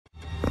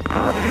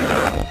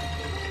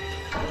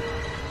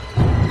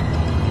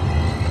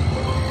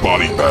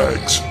body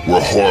bags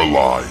where horror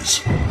lies.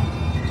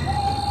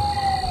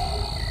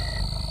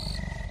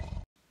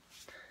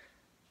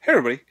 Hey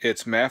everybody,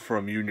 it's Matt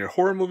from Junior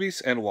Horror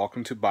Movies, and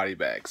welcome to Body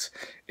Bags.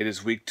 It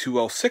is week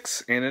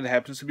 206, and it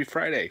happens to be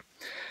Friday.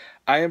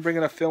 I am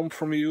bringing a film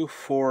from you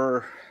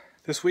for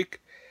this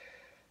week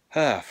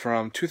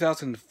from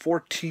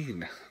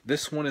 2014.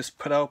 This one is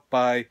put out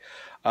by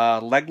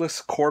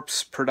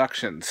Leglesscorpse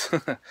Productions.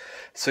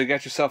 So you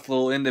got yourself a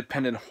little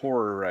independent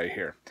horror right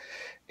here.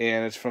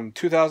 And it's from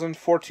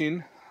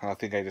 2014. I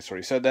think I just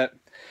already said that. It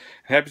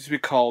happens to be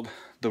called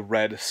The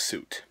Red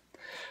Suit.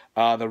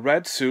 The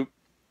Red Suit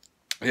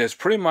is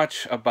pretty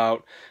much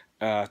about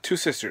two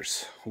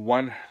sisters.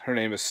 One, her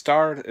name is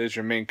Star, is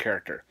your main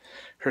character.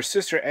 Her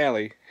sister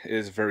Allie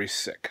is very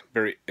sick,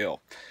 very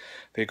ill.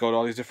 They go to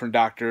all these different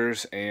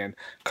doctors and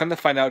come to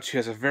find out she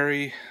has a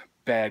very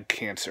bad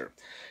cancer.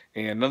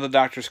 And none of the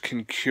doctors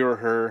can cure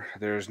her.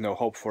 There's no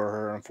hope for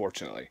her,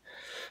 unfortunately.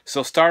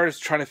 So Star is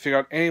trying to figure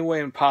out any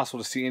way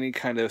possible to see any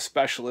kind of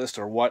specialist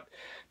or what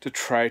to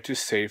try to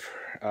save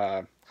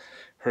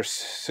her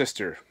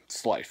sister's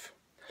life.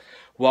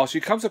 Well, she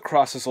comes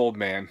across this old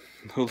man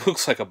who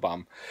looks like a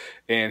bum,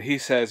 and he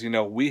says, you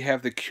know, we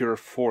have the cure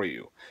for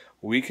you.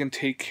 We can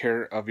take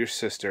care of your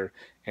sister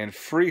and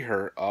free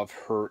her of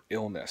her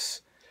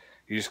illness.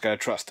 You just gotta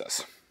trust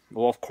us.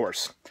 Well, of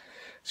course.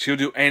 She'll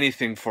do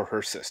anything for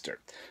her sister.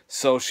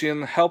 So she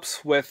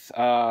helps with,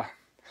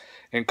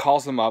 and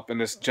calls them up, and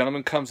this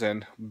gentleman comes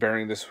in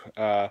bearing this,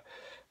 kind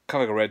of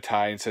like a red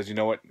tie, and says, you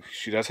know what,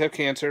 she does have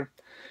cancer.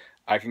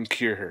 I can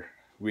cure her.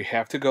 We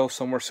have to go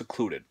somewhere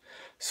secluded.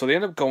 So they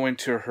end up going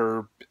to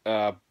her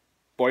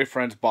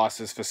boyfriend's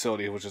boss's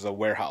facility, which is a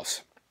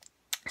warehouse.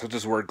 So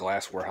just word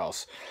glass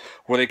warehouse,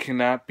 where they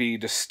cannot be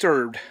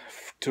disturbed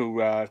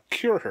to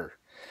cure her.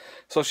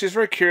 So she's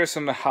very curious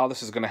on how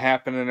this is going to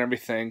happen and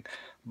everything,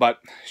 but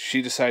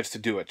she decides to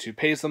do it. She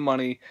pays the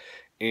money,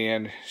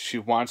 and she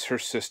wants her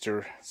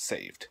sister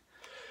saved.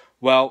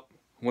 Well,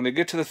 when they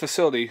get to the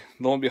facility,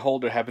 lo and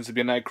behold, there happens to be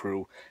a night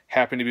crew,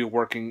 happen to be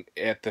working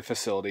at the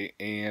facility,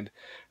 and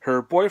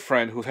her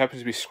boyfriend, who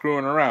happens to be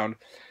screwing around,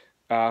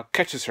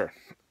 catches her.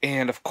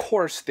 And of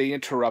course, they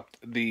interrupt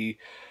the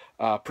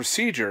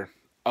procedure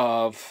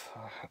of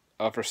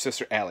her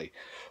sister Allie.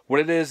 What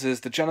it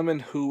is the gentleman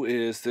who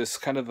is this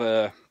kind of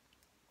a,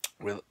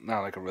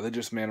 not like a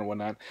religious man or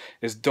whatnot,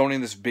 is donning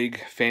this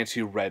big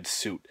fancy red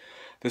suit.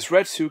 This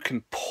red suit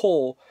can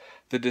pull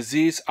the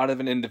disease out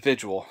of an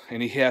individual,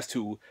 and he has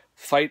to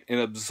fight and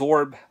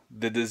absorb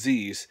the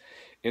disease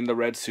in the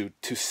red suit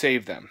to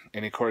save them.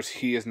 And of course,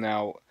 he is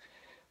now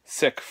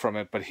sick from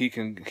it, but he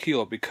can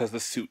heal because the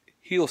suit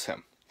heals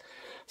him.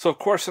 So of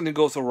course something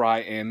goes awry,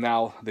 and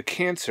now the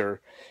cancer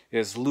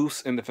is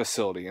loose in the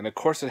facility. And of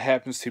course it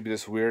happens to be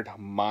this weird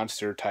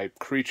monster type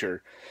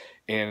creature.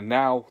 And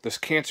now this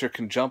cancer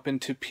can jump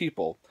into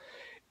people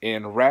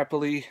and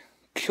rapidly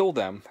kill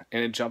them,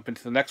 and then jump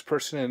into the next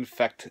person and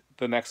infect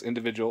the next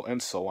individual,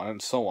 and so on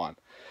and so on.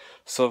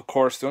 So of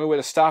course the only way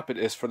to stop it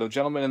is for the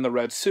gentleman in the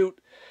red suit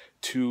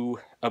to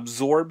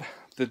absorb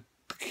the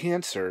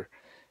cancer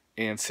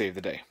and save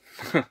the day.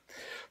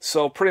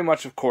 So pretty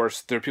much, of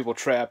course, there are people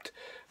trapped.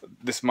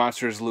 This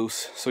monster is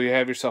loose, so you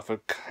have yourself a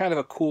kind of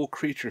a cool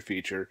creature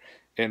feature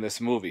in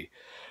this movie.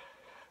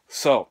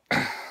 So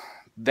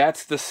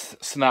that's the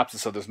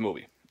synopsis of this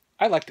movie.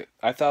 I liked it.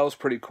 I thought it was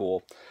pretty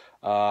cool.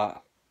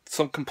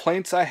 Some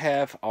complaints I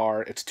have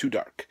are it's too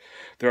dark.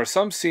 There are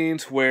some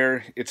scenes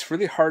where it's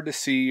really hard to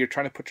see. You're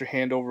trying to put your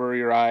hand over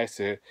your eyes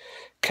to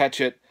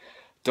catch it.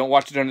 Don't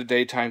watch it during the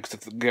daytime, because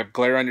if you have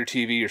glare on your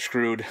TV, you're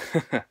screwed.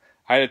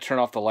 I had to turn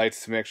off the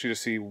lights to actually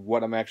see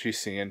what I'm actually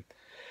seeing.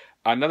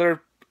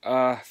 Another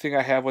thing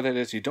I have with it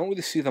is you don't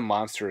really see the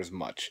monster as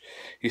much.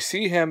 You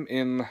see him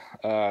in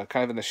kind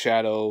of in the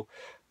shadow,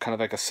 kind of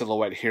like a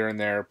silhouette here and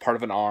there, part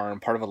of an arm,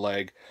 part of a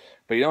leg,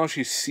 but you don't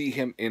actually see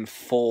him in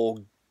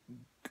full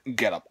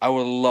getup. I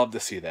would love to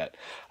see that,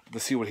 to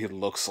see what he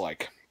looks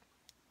like.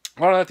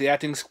 Other than that, the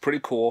acting's pretty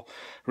cool.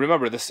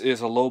 Remember, this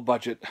is a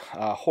low-budget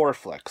horror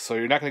flick, so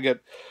you're not going to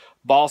get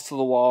balls to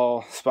the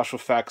wall, special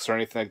effects, or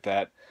anything like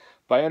that.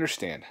 But I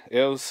understand. It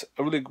was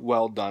a really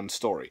well-done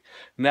story.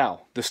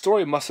 Now, the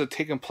story must have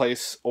taken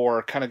place,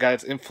 or kind of got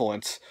its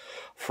influence,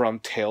 from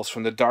Tales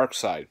from the Dark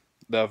Side.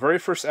 The very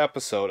first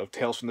episode of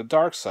Tales from the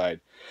Dark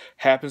Side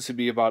happens to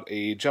be about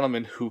a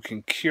gentleman who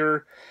can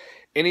cure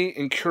any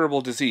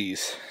incurable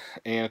disease.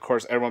 And of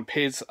course, everyone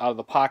pays out of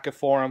the pocket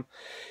for him.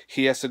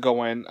 He has to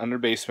go in under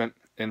basement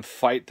and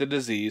fight the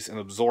disease and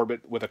absorb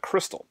it with a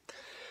crystal.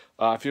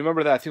 If you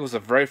remember that, I think it was the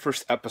very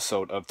first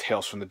episode of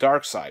Tales from the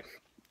Dark Side.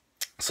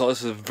 So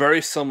this is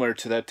very similar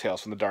to that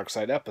Tales from the Dark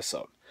Side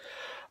episode.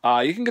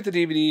 You can get the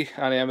DVD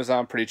on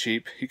Amazon pretty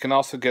cheap. You can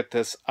also get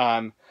this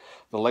on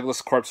the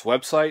Leglesscorpse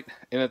website,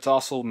 and it's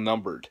also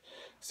numbered.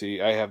 See,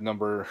 I have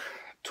number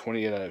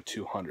 28 out of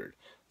 200.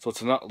 So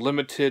it's a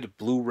limited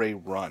Blu-ray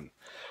run.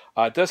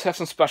 It does have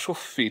some special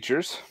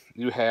features.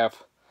 You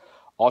have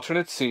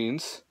alternate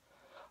scenes,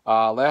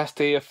 last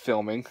day of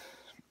filming,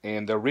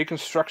 and the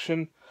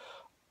reconstruction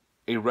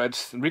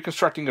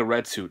reconstructing a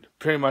red suit.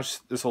 Pretty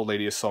much, this old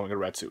lady is sewing a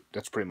red suit.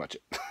 That's pretty much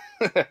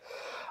it.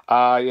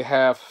 You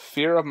have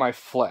Fear of My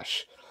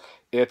Flesh.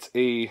 It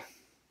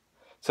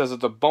says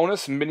it's a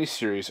bonus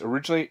miniseries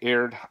originally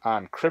aired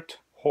on Crypt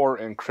Horror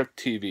and Crypt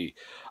TV.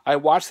 I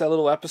watched that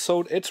little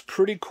episode. It's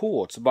pretty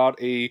cool. It's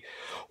about a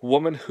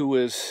woman who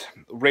is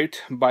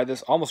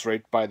almost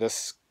raped by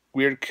this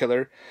weird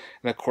killer,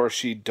 and of course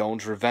she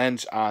dones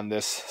revenge on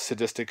this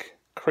sadistic,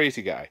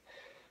 crazy guy.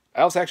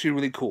 That was actually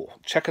really cool.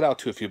 Check it out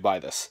too if you buy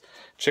this.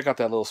 Check out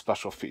that little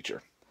special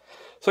feature.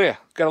 So yeah,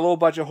 got a low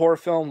budget horror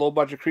film, low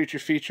budget creature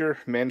feature,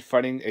 man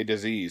fighting a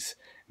disease.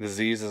 The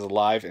disease is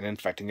alive and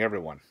infecting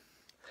everyone.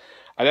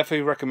 I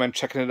definitely recommend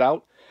checking it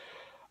out.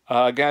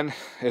 Again,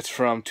 it's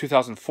from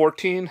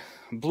 2014,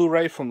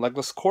 Blu-ray from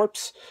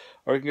Leglesscorpse,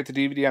 or you can get the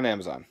DVD on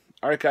Amazon.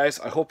 Alright guys,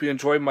 I hope you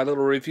enjoyed my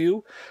little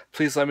review.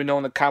 Please let me know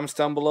in the comments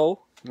down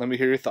below. Let me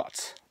hear your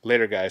thoughts.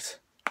 Later guys.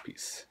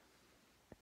 Peace.